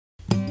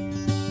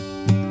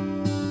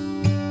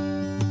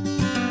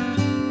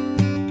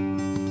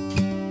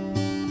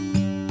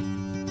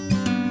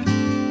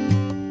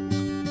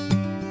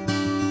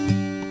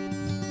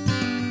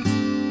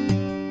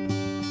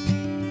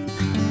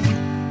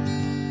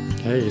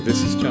Hey,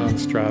 this is John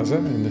Straza,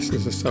 and this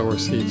is the Sower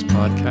Seeds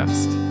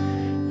podcast.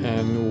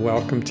 And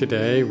welcome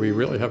today. We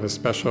really have a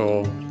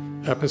special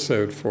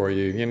episode for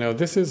you. You know,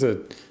 this is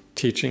a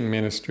teaching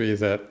ministry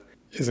that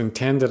is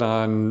intended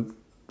on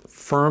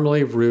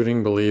firmly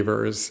rooting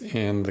believers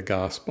in the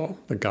gospel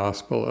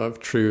of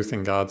truth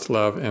and God's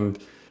love. And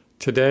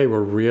today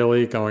we're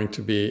really going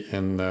to be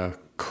in the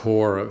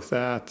core of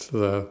that.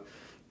 The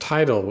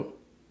title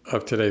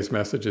of today's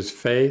message is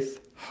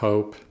Faith,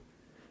 Hope,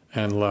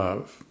 and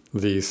Love.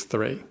 These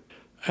three.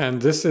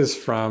 And this is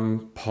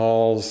from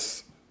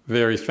Paul's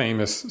very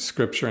famous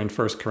scripture in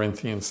 1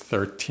 Corinthians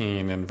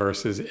 13 and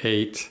verses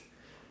 8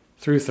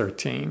 through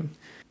 13.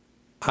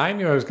 I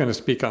knew I was going to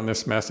speak on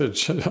this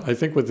message, I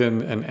think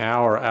within an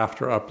hour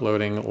after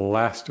uploading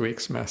last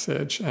week's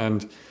message.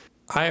 And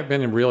I have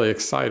been really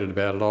excited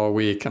about it all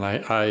week. And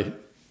I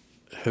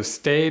have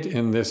stayed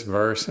in this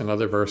verse and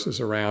other verses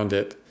around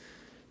it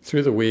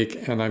through the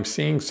week. And I'm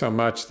seeing so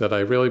much that I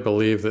really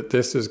believe that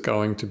this is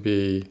going to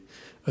be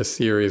a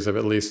series of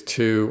at least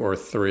 2 or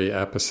 3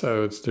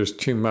 episodes. There's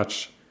too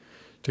much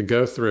to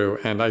go through,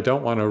 and I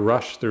don't want to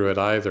rush through it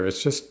either.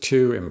 It's just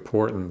too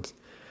important,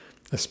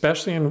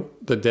 especially in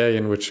the day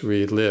in which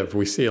we live.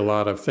 We see a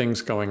lot of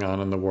things going on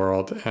in the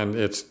world, and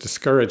it's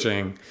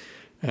discouraging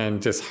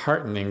and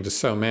disheartening to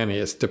so many.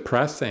 It's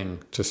depressing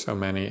to so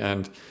many,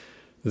 and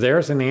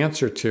there's an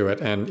answer to it.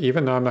 And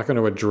even though I'm not going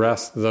to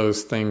address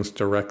those things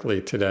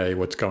directly today,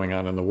 what's going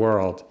on in the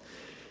world,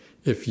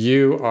 if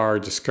you are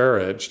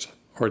discouraged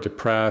or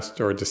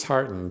depressed or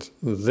disheartened,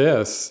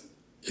 this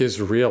is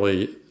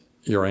really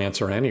your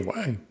answer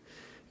anyway.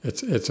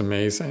 It's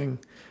amazing.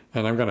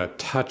 And I'm going to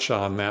touch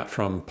on that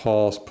from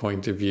Paul's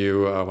point of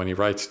view when he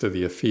writes to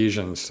the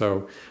Ephesians.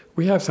 So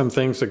we have some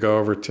things to go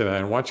over today.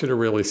 I want you to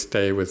really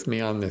stay with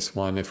me on this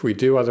one. If we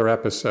do other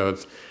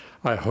episodes,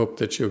 I hope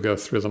that you'll go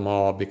through them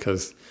all,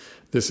 because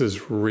this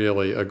is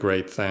really a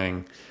great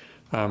thing.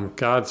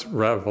 God's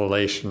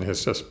revelation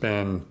has just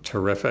been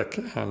terrific,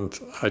 and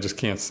I just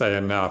can't say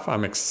enough.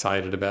 I'm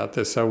excited about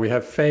this. So we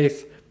have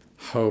faith,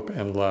 hope,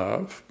 and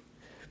love,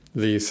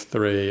 these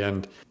three.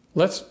 And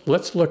let's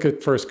look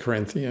at 1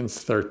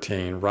 Corinthians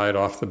 13 right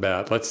off the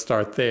bat. Let's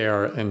start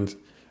there and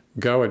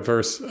go at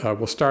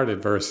we'll start at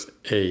verse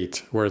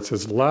 8, where it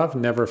says, "Love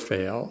never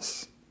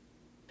fails."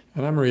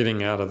 And I'm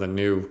reading out of the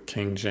New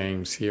King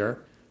James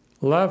here.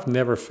 "Love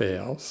never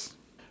fails,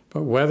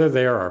 but whether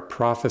there are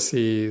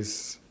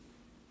prophecies,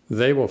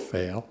 they will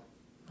fail.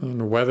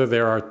 And whether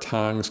there are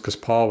tongues," because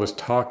Paul was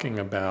talking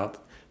about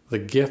the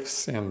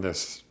gifts in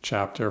this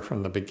chapter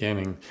from the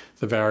beginning,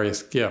 the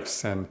various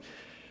gifts, and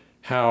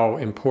how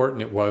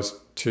important it was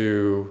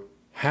to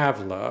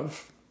have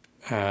love,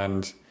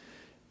 and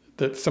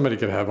that somebody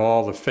could have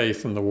all the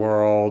faith in the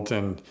world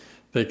and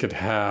they could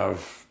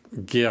have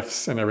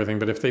gifts and everything,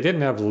 but if they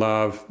didn't have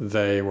love,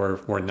 they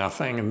were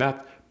nothing. And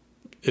that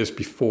is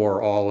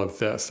before all of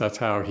this. That's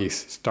how he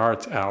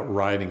starts out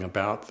writing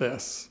about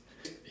this.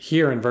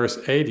 Here in verse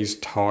 8, he's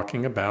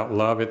talking about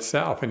love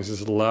itself. And he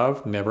says,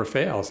 love never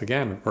fails.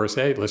 Again, verse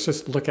 8, let's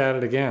just look at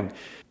it again.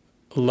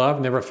 Love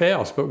never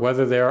fails, but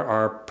whether there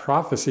are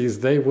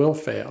prophecies, they will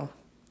fail.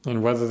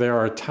 And whether there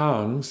are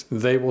tongues,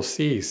 they will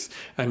cease.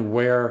 And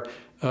whether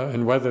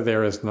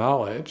there is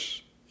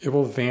knowledge, it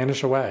will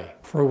vanish away.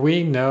 For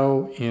we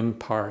know in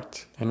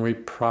part, and we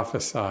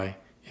prophesy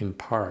in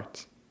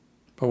part.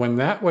 But when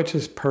that which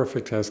is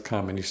perfect has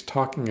come, and he's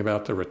talking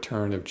about the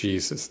return of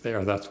Jesus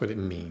there, that's what it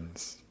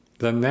means,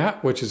 then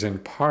that which is in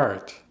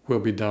part will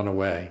be done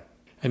away.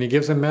 And he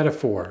gives a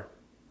metaphor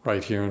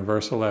right here in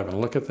verse 11.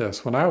 Look at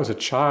this. "When I was a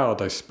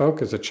child, I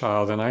spoke as a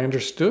child, and I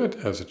understood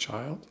as a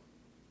child.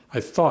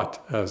 I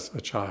thought as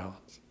a child.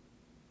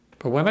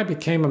 But when I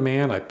became a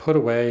man, I put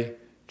away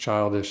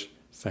childish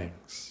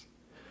things."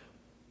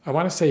 I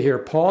want to say here,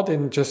 Paul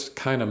didn't just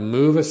kind of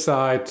move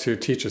aside to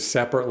teach a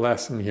separate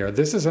lesson here.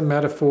 This is a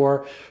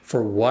metaphor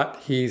for what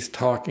he's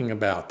talking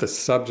about, the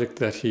subject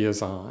that he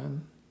is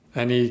on.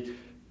 And he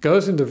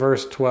goes into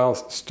verse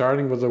 12,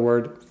 starting with the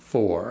word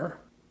 "for."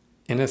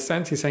 In a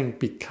sense, he's saying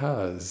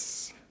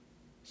because.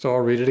 So I'll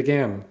read it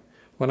again.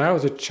 "When I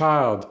was a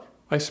child,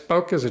 I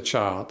spoke as a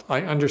child.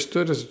 I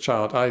understood as a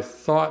child. I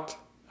thought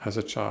as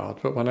a child.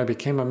 But when I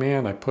became a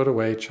man, I put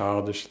away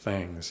childish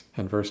things."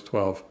 And verse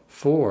 12,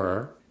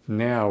 "For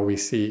now we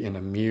see in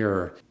a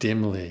mirror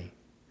dimly,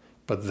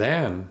 but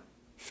then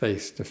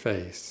face to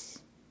face."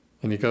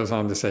 And he goes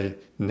on to say,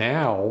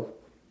 "Now,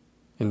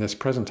 in this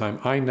present time,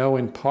 I know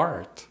in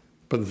part.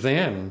 But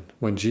then,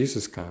 when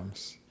Jesus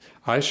comes,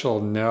 I shall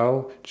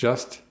know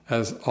just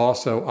as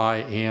also I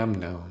am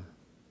known."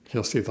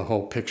 He'll see the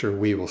whole picture.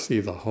 We will see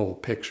the whole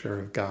picture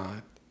of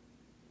God.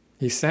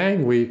 He's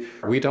saying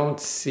we don't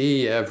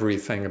see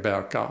everything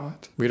about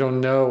God. We don't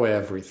know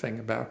everything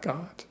about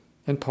God.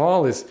 And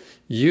Paul is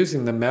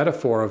using the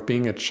metaphor of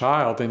being a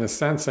child, in a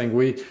sense, saying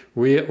we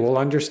will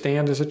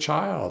understand as a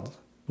child.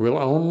 We'll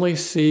only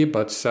see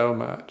but so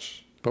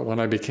much. But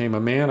when I became a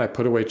man, I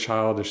put away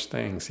childish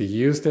things. He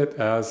used it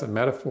as a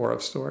metaphor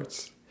of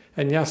sorts.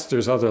 And yes,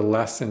 there's other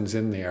lessons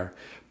in there,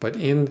 but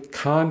in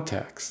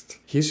context,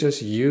 he's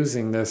just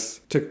using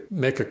this to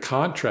make a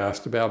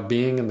contrast about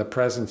being in the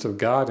presence of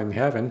God in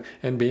heaven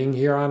and being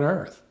here on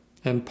earth.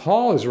 And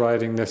Paul is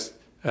writing this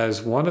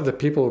as one of the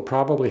people who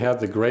probably had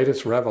the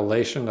greatest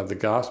revelation of the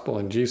gospel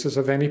and Jesus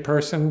of any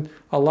person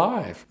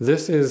alive.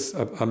 This is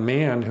a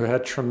man who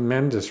had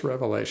tremendous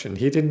revelation.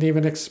 He didn't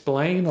even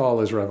explain all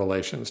his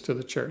revelations to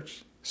the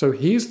church. So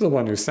he's the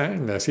one who's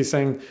saying this. He's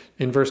saying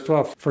in verse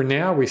 12, "For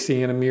now we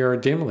see in a mirror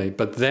dimly,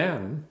 but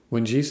then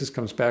when Jesus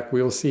comes back,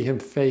 we will see him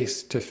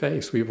face to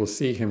face. We will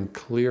see him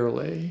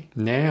clearly.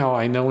 Now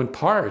I know in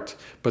part,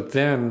 but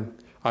then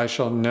I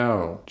shall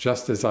know,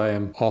 just as I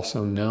am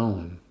also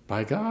known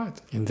by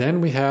God." And then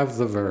we have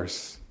the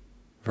verse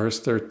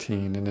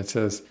 13, and it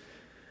says,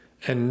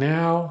 "And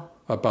now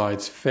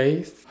abides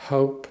faith,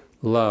 hope,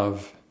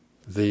 love,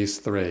 these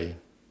three,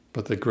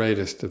 but the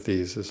greatest of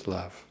these is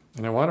love."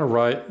 And I want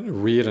to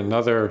read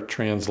another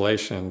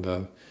translation,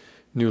 the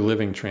New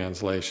Living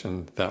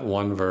Translation, that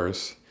one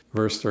verse,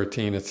 verse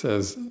 13. It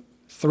says,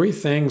 "Three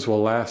things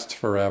will last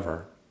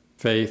forever: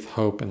 faith,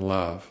 hope, and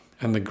love.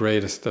 And the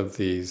greatest of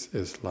these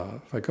is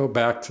love." If I go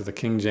back to the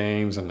King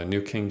James and the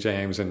New King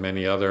James and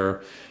many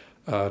other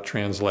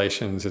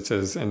translations, it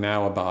says, "and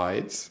now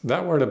abides."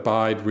 That word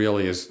abide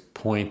really is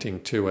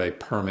pointing to a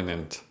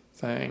permanent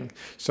thing.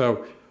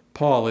 So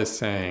Paul is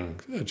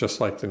saying,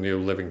 just like the New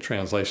Living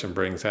Translation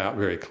brings out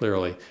very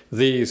clearly,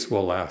 these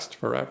will last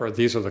forever.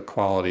 These are the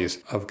qualities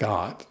of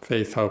God: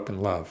 faith, hope,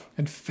 and love.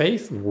 And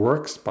faith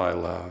works by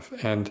love.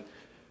 And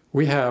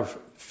we have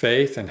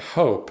faith and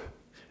hope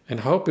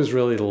is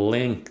really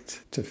linked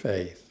to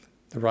faith.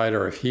 The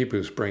writer of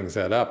Hebrews brings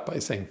that up by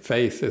saying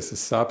faith is the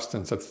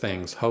substance of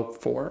things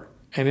hoped for.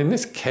 And in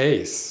this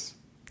case,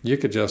 you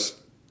could just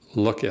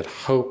look at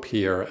hope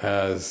here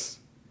as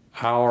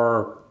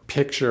our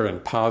picture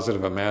and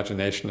positive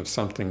imagination of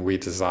something we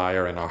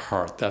desire in our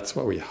heart. That's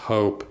what we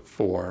hope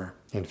for.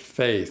 And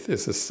faith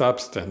is the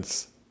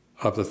substance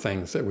of the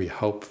things that we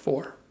hope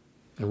for.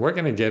 And we're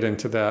going to get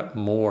into that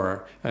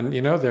more. And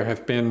there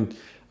have been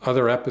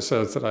other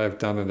episodes that I've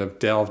done that have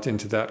delved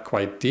into that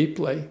quite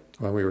deeply.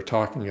 When we were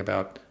talking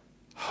about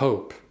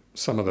hope,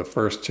 some of the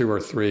first 2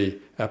 or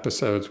 3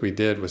 episodes we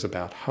did was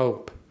about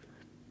hope.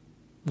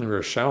 We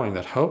were showing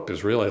that hope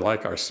is really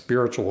like our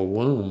spiritual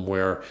womb,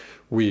 where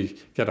we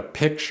get a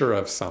picture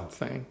of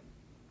something.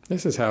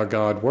 This is how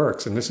God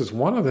works. And this is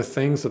one of the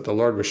things that the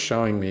Lord was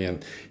showing me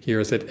in here,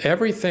 is that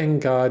everything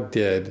God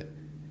did,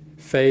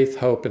 faith,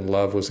 hope, and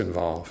love was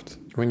involved.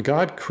 When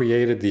God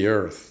created the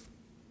earth,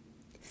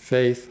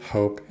 faith,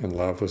 hope, and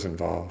love was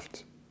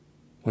involved.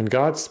 When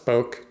God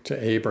spoke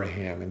to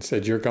Abraham and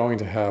said, "You're going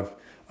to have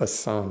a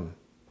son,"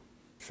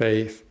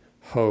 faith,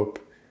 hope,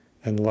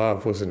 and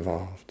love was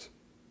involved.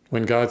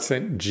 When God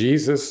sent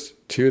Jesus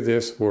to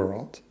this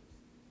world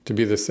to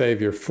be the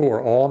Savior for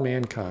all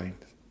mankind,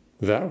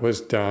 that was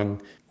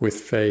done with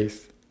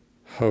faith,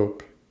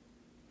 hope,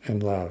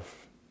 and love.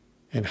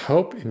 And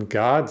hope in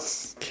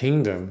God's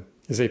kingdom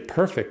is a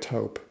perfect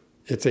hope.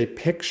 It's a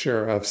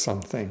picture of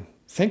something.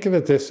 Think of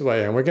it this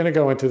way, and we're going to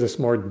go into this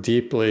more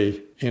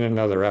deeply in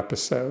another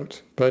episode.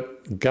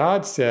 But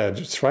God said,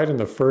 it's right in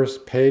the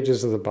first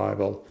pages of the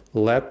Bible,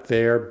 "Let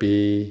there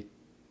be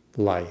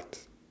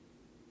light."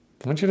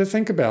 I want you to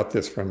think about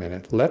this for a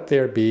minute. Let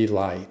there be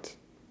light.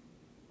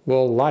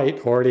 Well,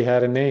 light already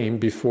had a name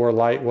before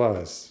light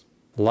was.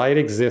 Light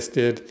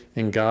existed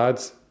in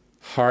God's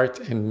heart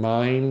and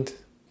mind,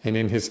 and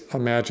in his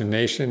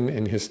imagination,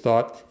 in his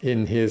thought,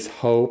 in his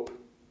hope.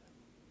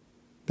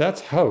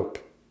 That's hope.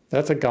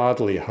 That's a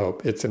godly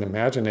hope. It's an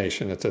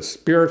imagination. It's a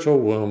spiritual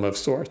womb of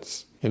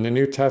sorts. In the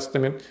New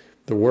Testament,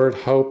 the word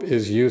hope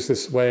is used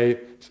this way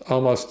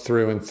almost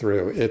through and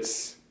through.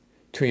 It's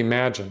to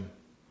imagine.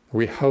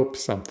 We hope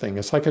something.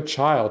 It's like a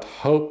child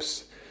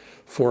hopes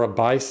for a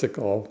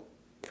bicycle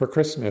for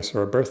Christmas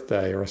or a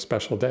birthday or a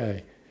special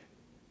day.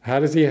 How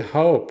does he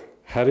hope?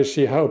 How does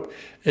she hope?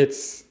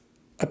 It's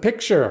a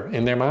picture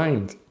in their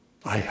mind.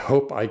 I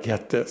hope I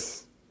get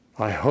this.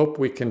 I hope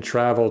we can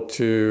travel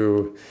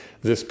to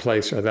this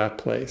place or that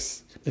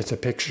place. It's a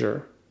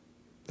picture.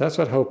 That's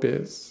what hope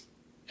is.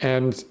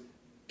 And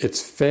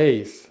it's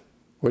faith,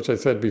 which I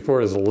said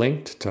before is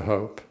linked to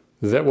hope,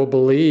 that will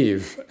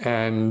believe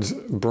and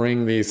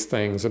bring these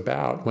things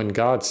about. When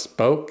God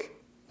spoke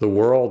the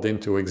world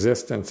into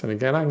existence, and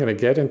again, I'm going to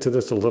get into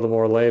this a little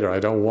more later. I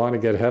don't want to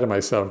get ahead of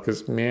myself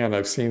because, man,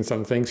 I've seen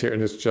some things here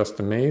and it's just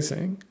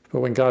amazing.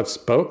 But when God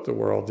spoke the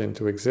world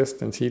into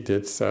existence, he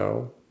did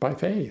so by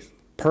faith,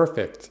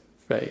 perfect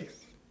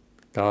faith.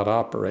 God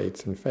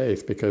operates in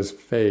faith because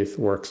faith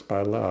works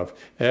by love.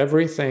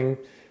 Everything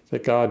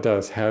that God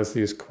does has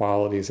these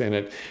qualities in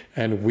it,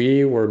 and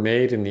we were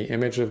made in the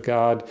image of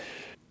God.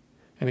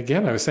 And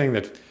again, I was saying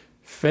that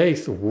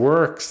faith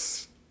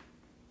works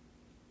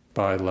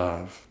by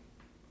love.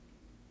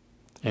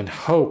 And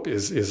hope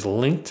is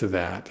linked to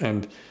that.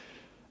 And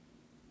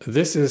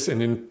this is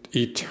an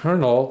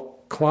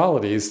eternal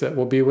qualities that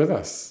will be with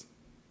us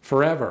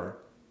forever.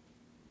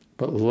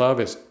 But love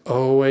is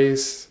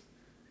always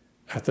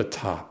at the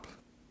top.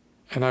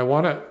 And I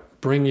want to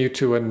bring you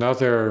to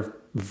another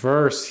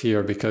verse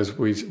here because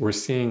we're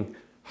seeing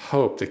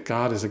hope, that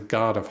God is a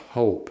God of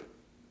hope.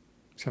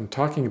 So I'm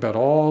talking about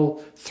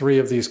all three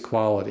of these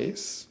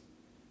qualities.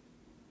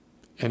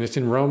 And it's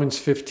in Romans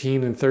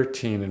 15 and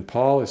 13, and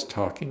Paul is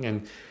talking,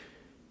 and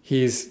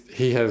he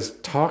has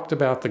talked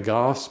about the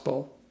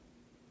gospel.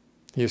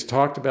 He has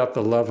talked about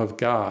the love of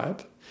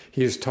God.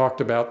 He has talked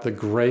about the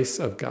grace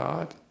of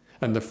God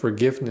and the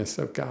forgiveness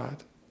of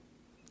God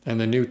and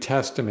the New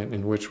Testament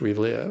in which we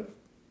live.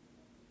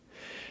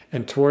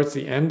 And towards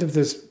the end of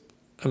this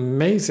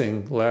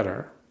amazing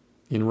letter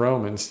in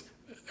Romans,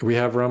 we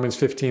have Romans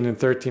 15 and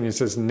 13. It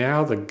says,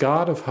 "Now the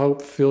God of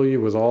hope fill you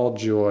with all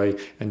joy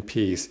and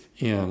peace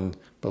in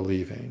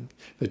believing,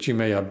 that you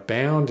may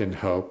abound in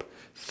hope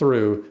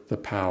through the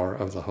power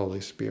of the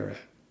Holy Spirit."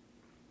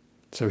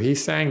 So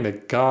he's saying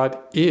that God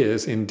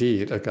is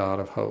indeed a God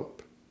of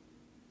hope.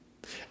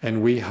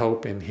 And we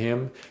hope in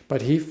him,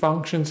 but he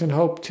functions in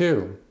hope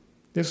too.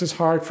 This is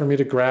hard for me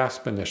to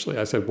grasp initially.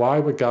 I said, why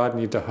would God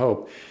need to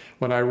hope?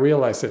 When I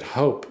realized that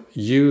hope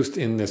used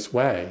in this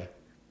way,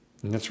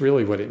 and that's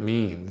really what it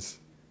means,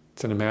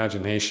 it's an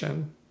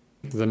imagination.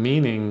 The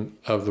meaning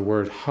of the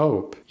word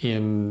hope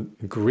in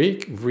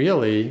Greek,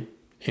 really,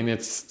 in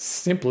its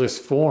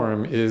simplest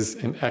form, is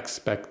an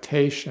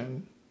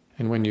expectation.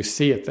 And when you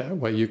see it that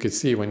way, you could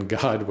see when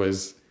God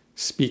was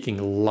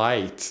speaking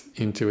light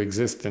into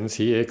existence,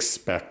 he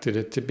expected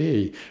it to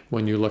be.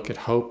 When you look at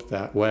hope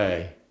that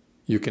way,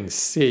 you can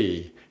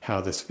see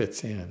how this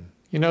fits in.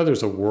 You know,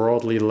 there's a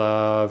worldly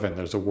love, and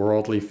there's a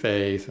worldly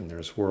faith, and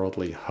there's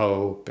worldly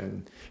hope,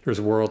 and there's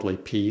worldly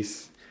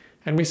peace.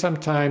 And we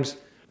sometimes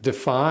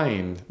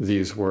define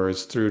these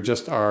words through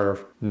just our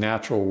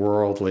natural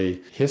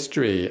worldly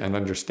history and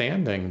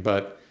understanding,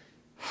 but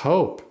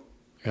hope,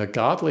 a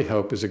godly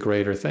hope, is a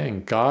greater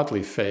thing.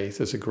 Godly faith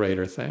is a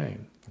greater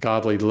thing.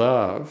 Godly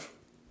love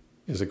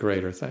is a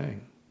greater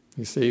thing.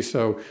 You see,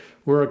 so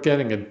we're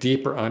getting a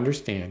deeper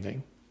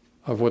understanding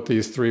of what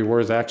these three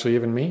words actually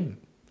even mean.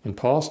 And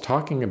Paul's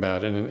talking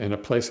about it in a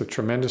place of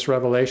tremendous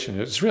revelation.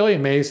 It's really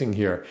amazing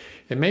here.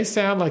 It may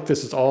sound like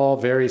this is all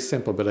very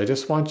simple, but I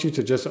just want you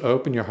to just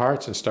open your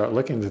hearts and start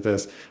looking at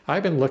this.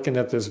 I've been looking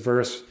at this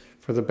verse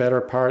for the better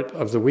part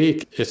of the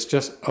week. It's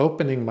just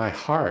opening my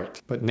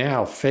heart. But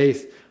now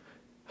faith,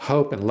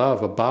 hope, and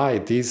love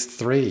abide, these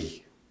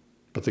three.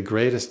 But the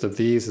greatest of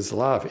these is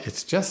love.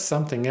 It's just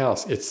something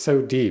else. It's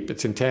so deep.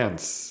 It's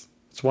intense.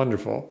 It's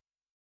wonderful.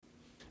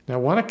 Now I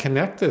want to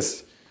connect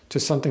this to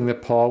something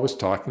that Paul was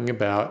talking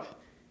about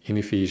in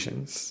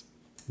Ephesians.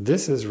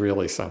 This is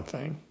really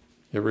something.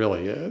 It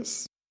really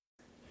is.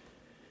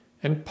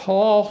 And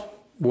Paul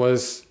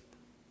was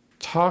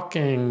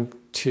talking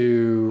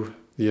to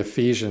the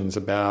Ephesians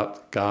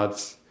about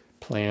God's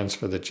plans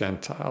for the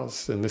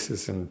Gentiles. And this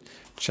is in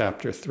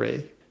chapter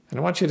 3. And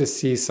I want you to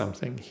see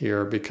something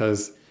here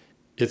because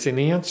it's an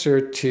answer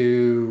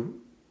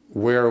to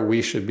where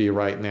we should be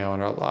right now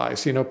in our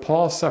lives. You know,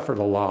 Paul suffered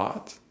a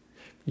lot.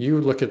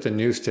 You look at the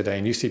news today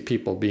and you see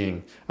people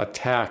being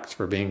attacked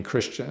for being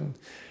Christian.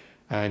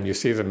 And you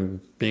see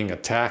them being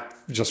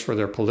attacked just for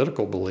their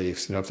political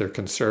beliefs, you know, if they're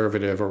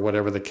conservative or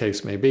whatever the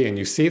case may be. And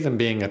you see them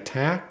being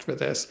attacked for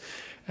this.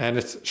 And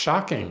it's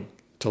shocking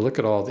to look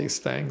at all these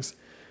things.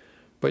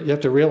 But you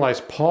have to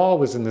realize Paul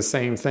was in the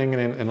same thing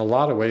and in a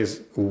lot of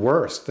ways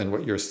worse than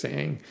what you're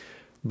seeing.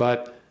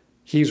 But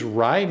he's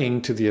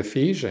writing to the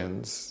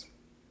Ephesians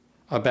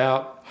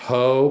about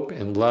hope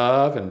and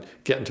love and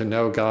getting to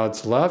know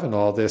God's love and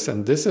all this.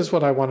 And this is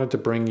what I wanted to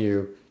bring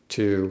you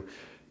to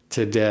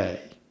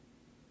today,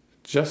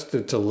 just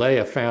to lay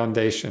a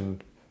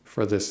foundation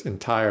for this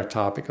entire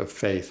topic of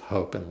faith,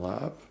 hope, and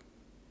love.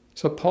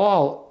 So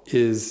Paul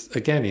is,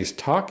 again, he's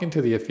talking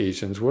to the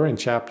Ephesians. We're in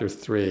chapter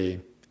 3.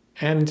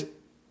 And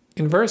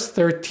in verse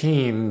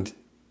 13,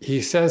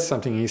 he says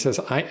something. He says,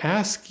 "I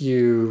ask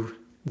you,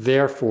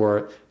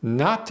 therefore,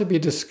 not to be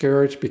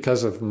discouraged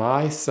because of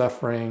my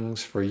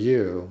sufferings for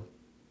you,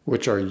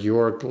 which are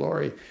your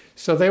glory."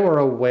 So they were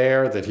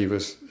aware that he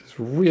was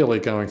really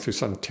going through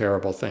some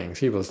terrible things.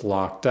 He was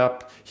locked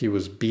up. He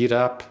was beat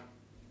up.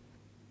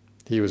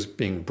 He was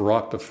being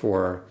brought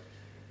before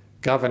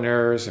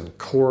governors and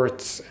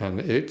courts, and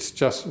it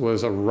just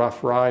was a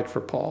rough ride for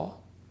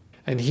Paul.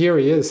 And here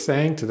he is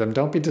saying to them,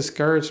 don't be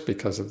discouraged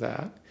because of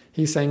that.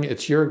 He's saying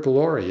it's your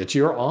glory. It's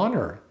your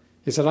honor.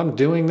 He said, I'm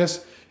doing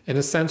this in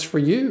a sense for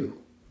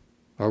you.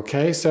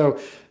 Okay, so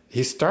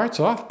he starts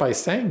off by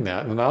saying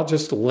that, and I'll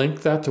just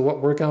link that to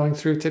what we're going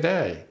through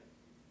today.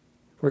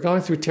 We're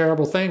going through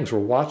terrible things. We're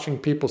watching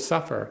people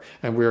suffer,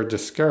 and we're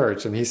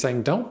discouraged. And he's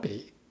saying, don't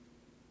be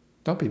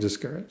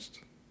discouraged.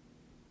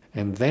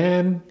 And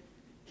then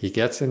he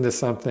gets into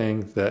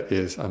something that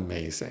is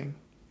amazing.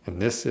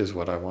 And this is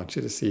what I want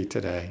you to see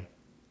today.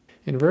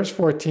 In verse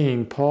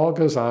 14, Paul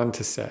goes on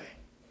to say,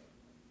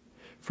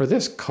 "For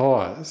this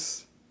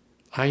cause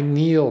I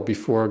kneel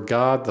before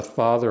God the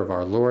Father of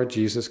our Lord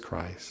Jesus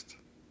Christ,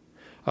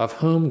 of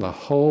whom the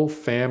whole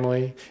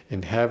family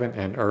in heaven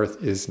and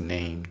earth is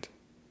named,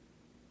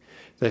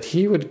 that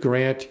he would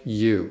grant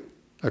you,"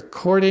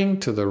 according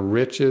to the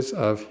riches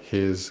of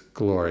his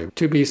glory,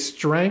 to be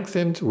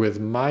strengthened with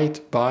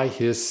might by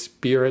his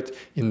Spirit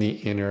in the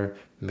inner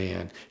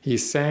man.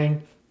 He's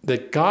saying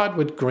that God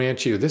would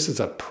grant you, this is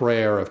a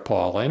prayer of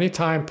Paul.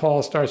 Anytime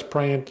Paul starts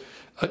praying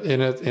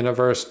in a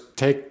verse,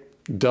 take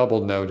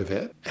double note of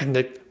it. And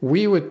that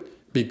we would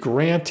be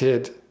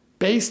granted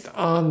based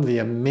on the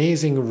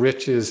amazing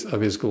riches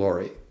of his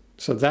glory.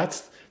 So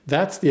that's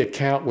the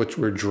account which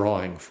we're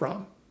drawing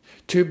from.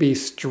 To be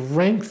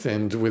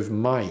strengthened with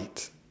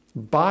might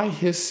by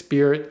his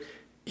Spirit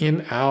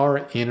in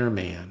our inner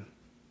man.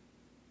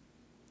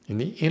 In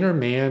the inner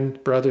man,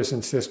 brothers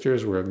and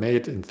sisters, we're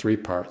made in three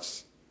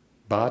parts: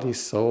 body,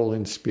 soul,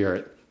 and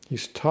spirit.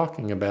 He's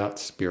talking about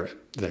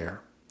spirit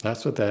there.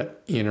 That's what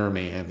that inner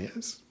man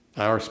is,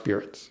 our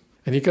spirits.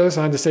 And he goes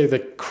on to say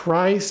that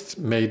Christ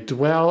may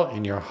dwell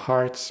in your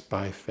hearts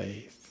by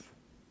faith.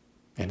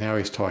 And now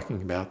he's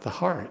talking about the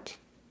heart.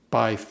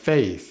 By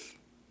faith.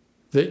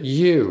 That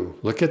you,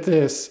 look at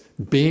this,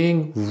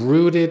 being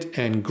rooted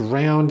and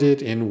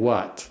grounded in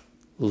what?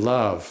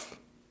 Love.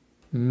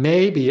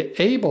 May be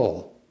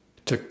able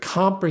to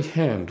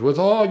comprehend with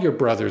all your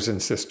brothers and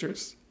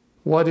sisters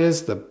what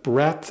is the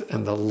breadth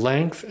and the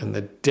length and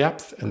the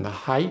depth and the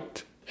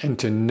height, and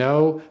to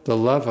know the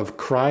love of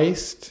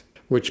Christ,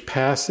 which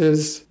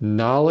passes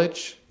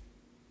knowledge,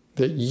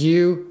 that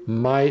you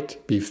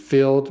might be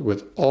filled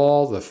with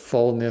all the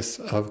fullness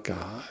of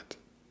God.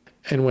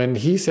 And when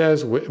he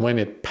says, when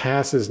it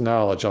passes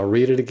knowledge, I'll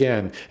read it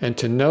again, and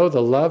to know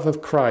the love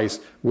of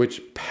Christ,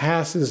 which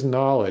passes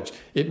knowledge,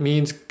 it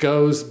means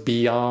goes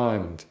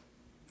beyond.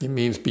 It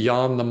means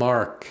beyond the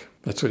mark.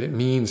 That's what it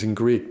means in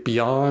Greek,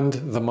 beyond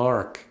the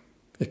mark.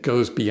 It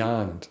goes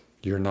beyond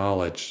your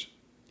knowledge.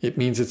 It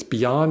means it's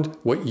beyond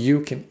what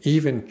you can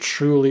even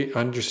truly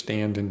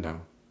understand and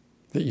know,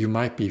 that you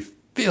might be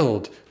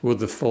filled with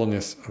the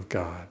fullness of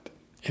God.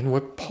 And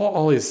what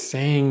Paul is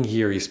saying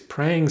here, he's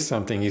praying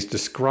something, he's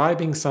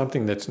describing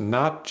something that's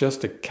not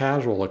just a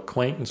casual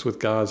acquaintance with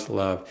God's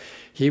love.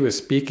 He was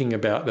speaking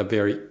about a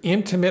very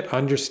intimate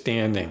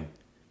understanding,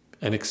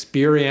 an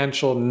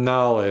experiential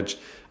knowledge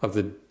of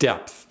the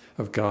depth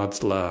of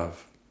God's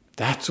love.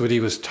 That's what he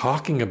was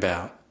talking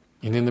about.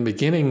 And in the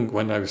beginning,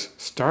 when I was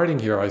starting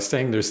here, I was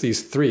saying there's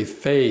these three: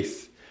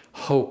 faith,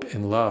 hope,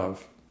 and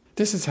love.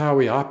 This is how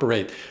we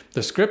operate.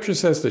 The scripture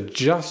says the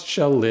just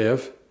shall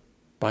live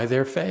by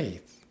their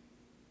faith.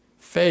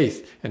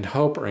 Faith and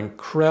hope are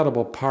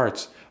incredible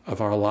parts of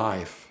our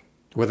life.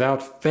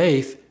 Without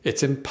faith,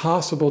 it's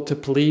impossible to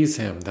please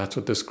him. That's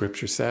what the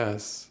scripture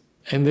says.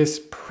 And this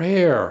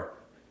prayer,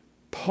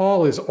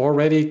 Paul is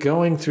already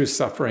going through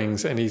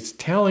sufferings, and he's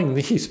telling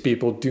these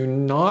people, do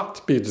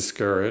not be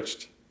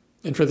discouraged.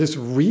 And for this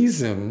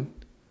reason,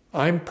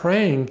 I'm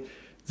praying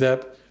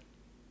that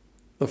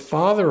the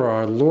Father,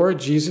 our Lord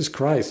Jesus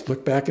Christ,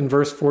 look back in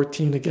verse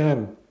 14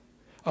 again,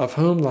 of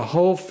whom the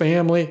whole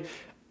family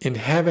in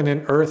heaven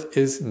and earth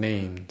is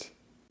named,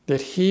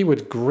 that he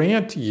would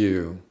grant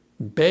you,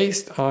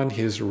 based on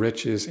his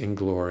riches in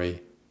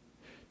glory,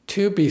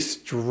 to be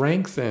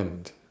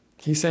strengthened.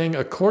 He's saying,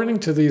 according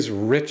to these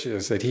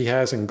riches that he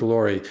has in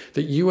glory,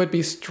 that you would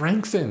be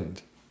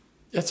strengthened.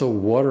 It's a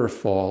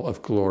waterfall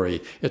of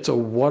glory. It's a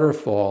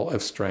waterfall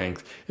of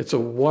strength. It's a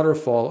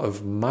waterfall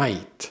of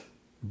might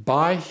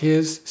by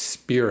his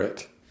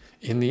Spirit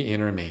in the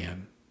inner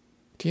man.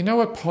 Do you know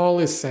what Paul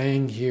is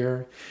saying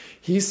here?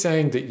 He's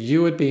saying that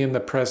you would be in the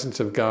presence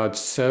of God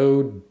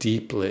so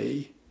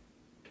deeply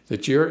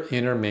that your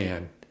inner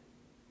man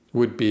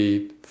would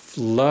be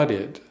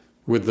flooded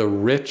with the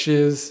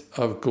riches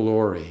of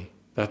glory.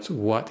 That's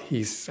what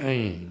he's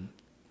saying.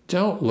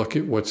 Don't look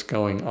at what's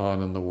going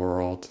on in the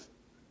world.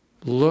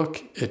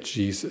 Look at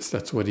Jesus.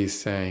 That's what he's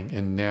saying.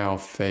 And now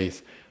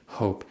faith,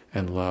 hope,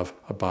 and love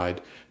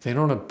abide. They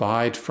don't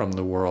abide from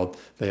the world.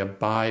 They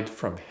abide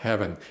from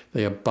heaven.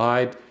 They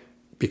abide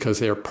because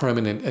they are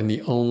permanent, and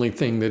the only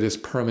thing that is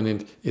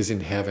permanent is in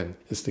heaven,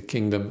 is the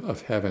kingdom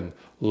of heaven.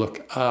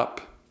 Look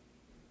up.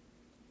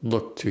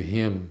 Look to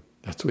him.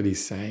 That's what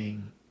he's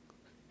saying.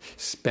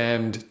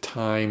 Spend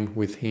time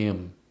with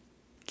him.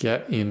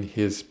 Get in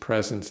his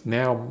presence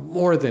now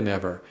more than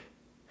ever.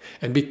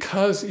 And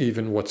because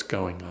even what's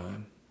going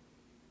on,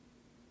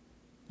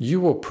 you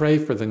will pray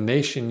for the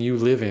nation you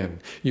live in.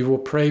 You will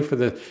pray for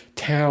the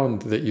town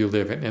that you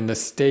live in and the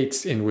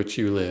states in which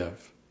you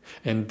live.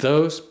 And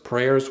those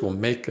prayers will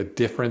make a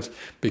difference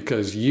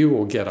because you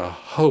will get a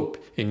hope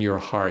in your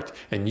heart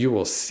and you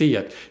will see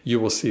it. You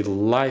will see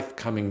life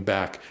coming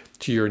back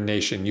to your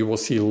nation. You will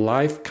see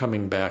life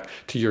coming back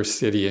to your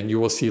city, and you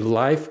will see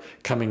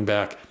life coming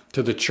back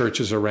to the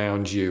churches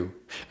around you.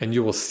 And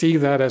you will see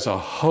that as a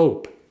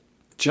hope,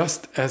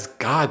 just as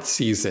God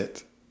sees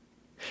it.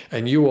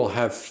 And you will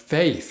have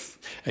faith,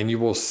 and you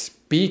will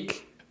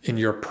speak in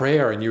your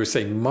prayer, and you will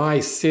say, my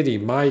city,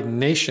 my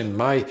nation,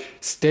 my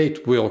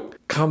state will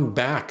come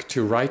back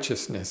to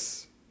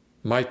righteousness.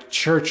 My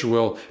church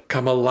will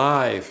come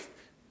alive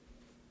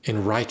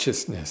in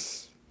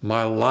righteousness.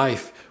 My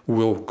life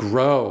will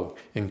grow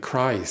in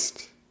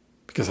Christ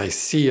because I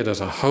see it as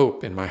a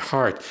hope in my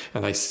heart,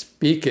 and I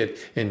speak it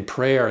in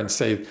prayer and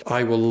say,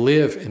 I will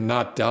live and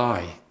not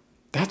die.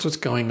 That's what's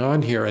going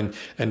on here.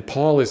 And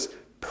Paul is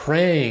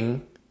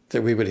praying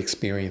that we would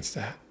experience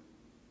that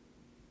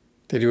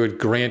he would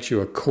grant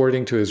you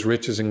according to his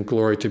riches and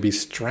glory to be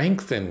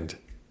strengthened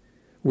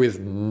with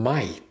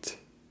might,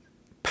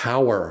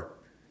 power,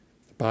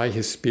 by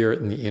his Spirit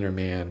in the inner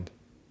man.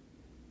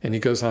 And he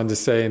goes on to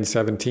say in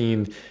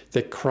 17,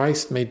 that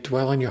Christ may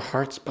dwell in your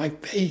hearts by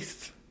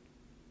faith.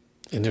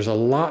 And there's a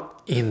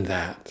lot in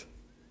that.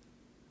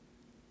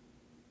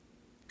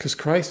 Because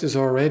Christ is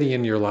already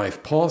in your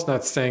life. Paul's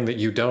not saying that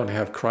you don't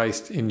have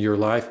Christ in your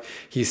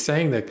life. He's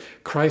saying that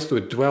Christ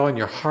would dwell in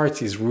your hearts.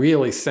 He's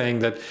really saying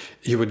that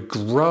he would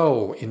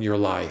grow in your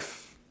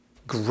life,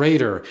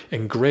 greater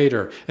and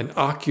greater, and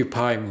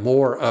occupy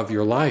more of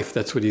your life.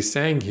 That's what he's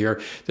saying here,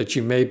 that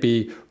you may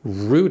be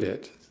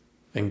rooted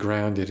and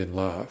grounded in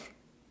love.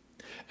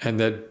 And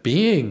that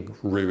being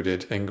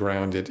rooted and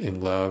grounded in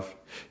love,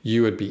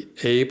 you would be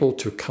able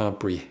to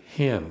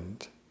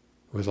comprehend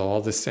with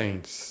all the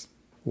saints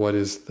what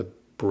is the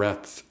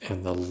breadth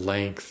and the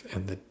length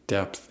and the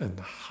depth and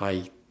the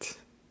height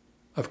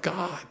of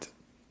God,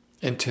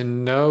 and to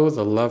know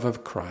the love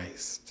of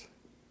Christ.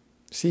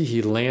 See,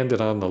 he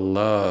landed on the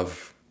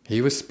love.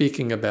 He was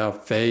speaking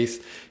about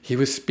faith. He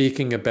was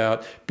speaking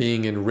about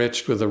being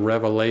enriched with the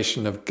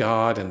revelation of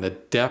God and the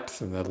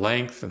depth and the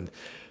length and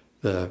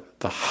the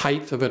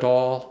height of it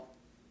all.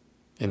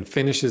 And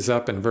finishes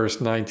up in verse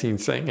 19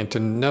 saying, and to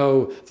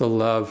know the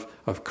love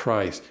of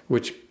Christ,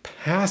 which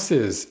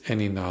passes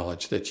any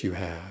knowledge that you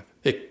have.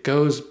 It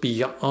goes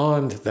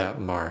beyond that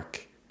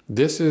mark.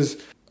 This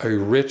is a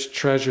rich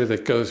treasure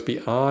that goes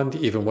beyond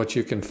even what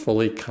you can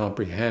fully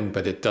comprehend,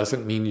 but it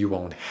doesn't mean you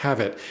won't have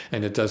it,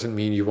 and it doesn't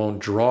mean you won't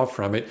draw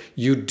from it.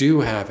 You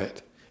do have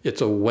it. It's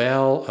a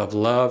well of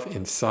love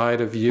inside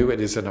of you. It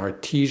is an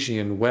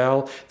artesian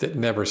well that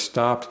never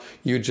stops.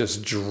 You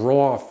just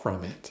draw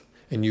from it.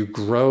 And you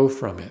grow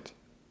from it.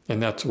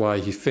 And that's why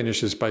he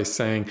finishes by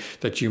saying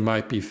that you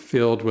might be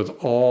filled with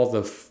all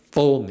the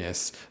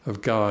fullness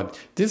of God.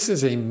 This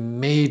is a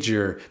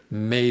major,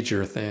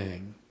 major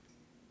thing.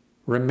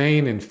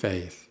 Remain in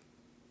faith.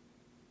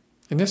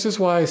 And this is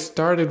why I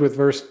started with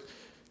verse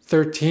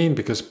 13,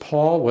 because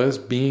Paul was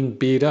being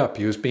beat up.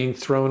 He was being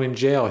thrown in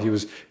jail. He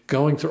was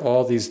going through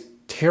all these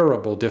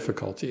terrible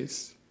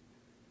difficulties.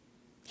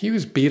 He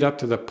was beat up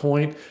to the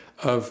point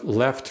of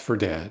left for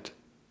dead.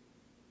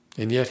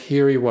 And yet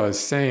here he was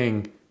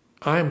saying,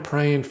 I'm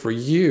praying for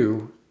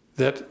you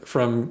that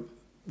from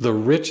the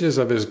riches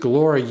of his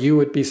glory you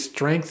would be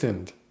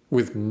strengthened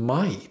with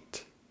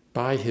might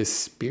by his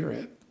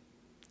Spirit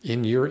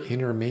in your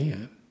inner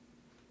man.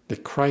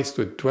 That Christ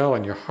would dwell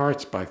in your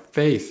hearts by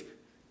faith,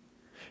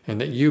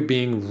 and that you,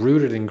 being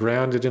rooted and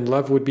grounded in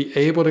love, would be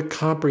able to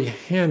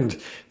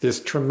comprehend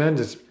this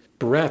tremendous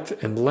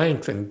breadth and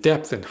length and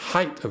depth and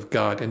height of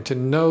God, and to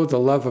know the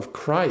love of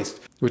Christ,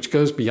 which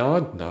goes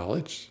beyond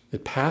knowledge.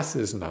 It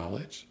passes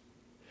knowledge.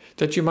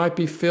 That you might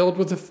be filled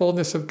with the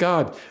fullness of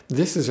God.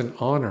 This is an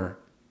honor.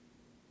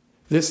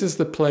 This is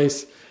the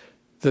place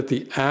that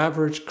the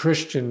average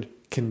Christian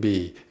can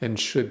be and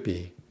should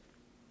be.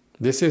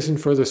 This isn't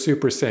for the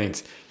super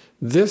saints.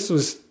 This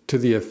was to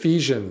the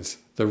Ephesians,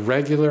 the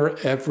regular,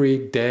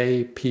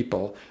 everyday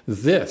people.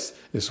 This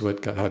is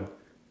what God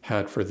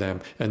had for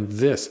them. And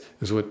this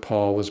is what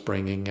Paul was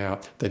bringing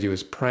out, that he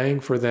was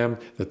praying for them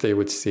that they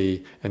would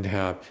see and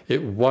have.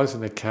 It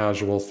wasn't a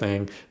casual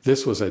thing.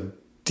 This was a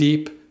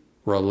deep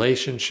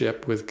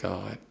relationship with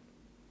God.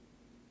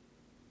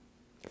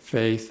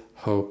 Faith,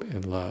 hope,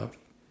 and love.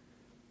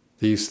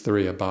 These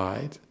three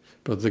abide,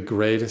 but the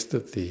greatest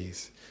of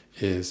these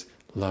is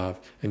love.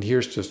 And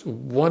here's just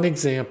one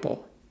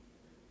example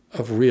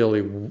of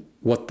really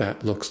what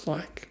that looks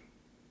like.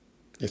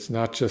 It's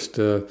not just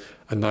a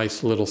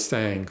nice little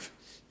saying,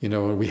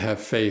 we have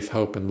faith,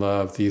 hope, and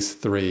love, these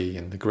three,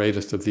 and the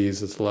greatest of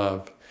these is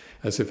love,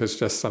 as if it's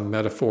just some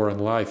metaphor in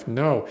life.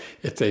 No,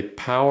 it's a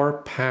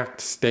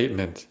power-packed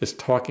statement. It's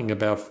talking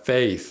about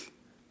faith,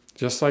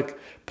 just like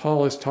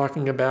Paul is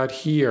talking about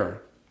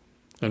here.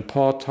 And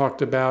Paul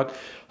talked about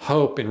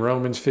hope in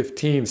Romans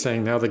 15,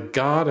 saying, now the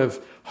God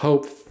of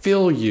hope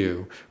fill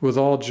you with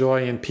all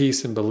joy and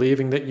peace in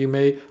believing, that you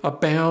may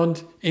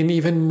abound in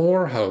even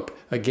more hope,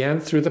 again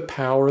through the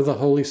power of the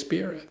Holy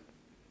Spirit.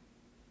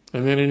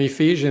 And then in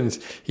Ephesians,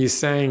 he's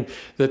saying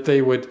that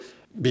they would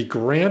be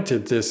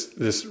granted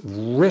this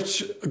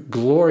rich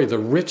glory, the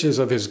riches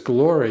of his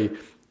glory,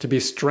 to be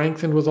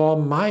strengthened with all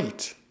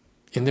might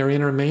in their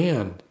inner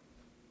man.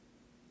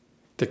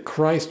 That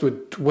Christ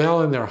would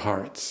dwell in their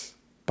hearts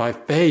by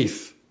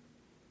faith,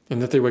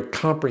 and that they would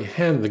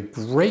comprehend the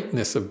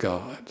greatness of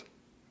God,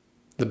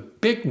 the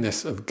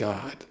bigness of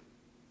God,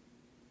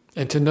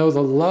 and to know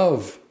the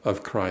love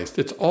of Christ.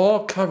 It's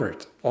all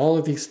covered, all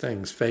of these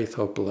things, faith,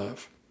 hope,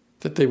 love,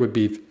 that they would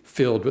be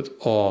filled with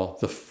all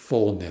the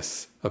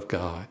fullness of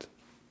God.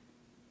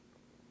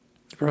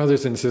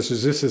 Brothers and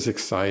sisters, this is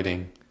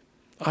exciting.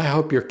 I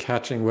hope you're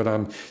catching what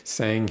I'm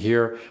saying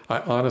here. I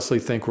honestly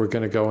think we're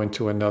going to go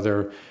into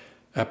another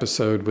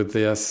episode with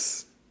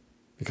this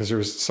because there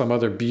was some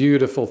other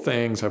beautiful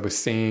things I was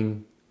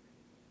seeing.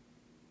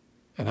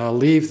 And I'll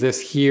leave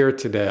this here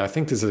today. I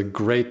think this is a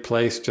great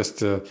place just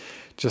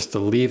to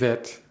leave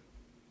it.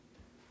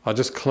 I'll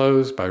just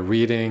close by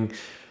reading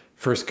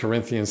 1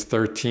 Corinthians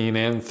 13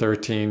 and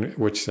 13,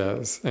 which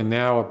says, "And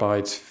now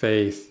abides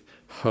faith,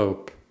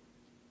 hope,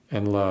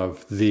 and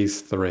love,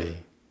 these three.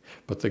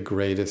 But the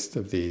greatest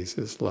of these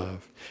is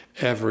love."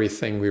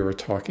 Everything we were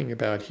talking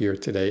about here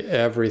today,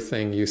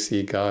 everything you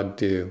see God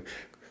do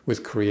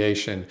with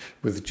creation,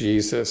 with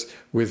Jesus,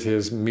 with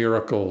his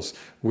miracles,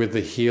 with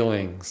the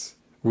healings,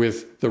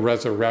 with the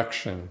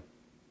resurrection,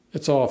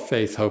 it's all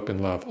faith, hope,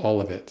 and love, all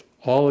of it.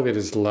 All of it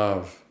is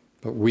love,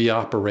 but we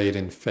operate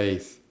in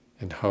faith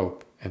and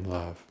hope and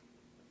love.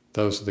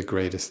 Those are the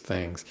greatest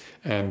things.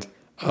 And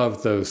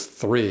of those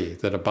three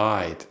that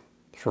abide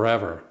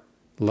forever,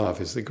 love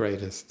is the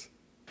greatest.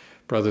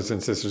 Brothers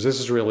and sisters, this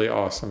is really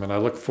awesome, and I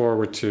look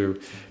forward to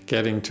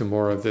getting to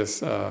more of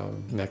this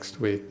next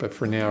week. But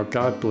for now,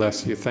 God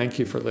bless you. Thank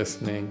you for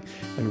listening,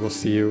 and we'll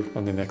see you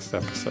on the next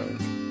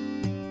episode.